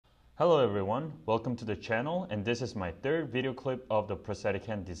Hello everyone, welcome to the channel, and this is my third video clip of the prosthetic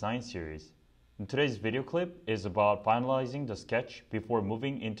hand design series. In today's video clip is about finalizing the sketch before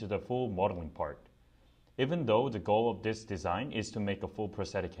moving into the full modeling part. Even though the goal of this design is to make a full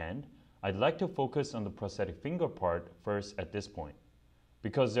prosthetic hand, I'd like to focus on the prosthetic finger part first at this point.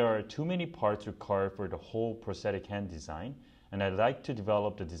 Because there are too many parts required for the whole prosthetic hand design, and I'd like to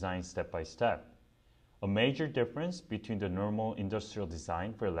develop the design step by step. A major difference between the normal industrial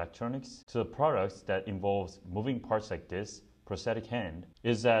design for electronics to the products that involves moving parts like this, prosthetic hand,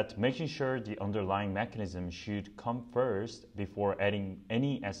 is that making sure the underlying mechanism should come first before adding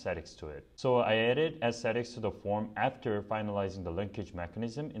any aesthetics to it. So I added aesthetics to the form after finalizing the linkage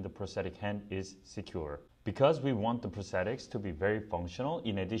mechanism in the prosthetic hand is secure. Because we want the prosthetics to be very functional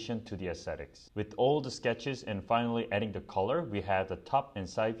in addition to the aesthetics. With all the sketches and finally adding the color, we have the top and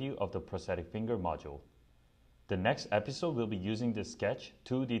side view of the prosthetic finger module. The next episode will be using the sketch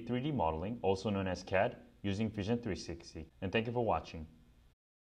 2D 3D modeling, also known as CAD, using Fusion 360. And thank you for watching.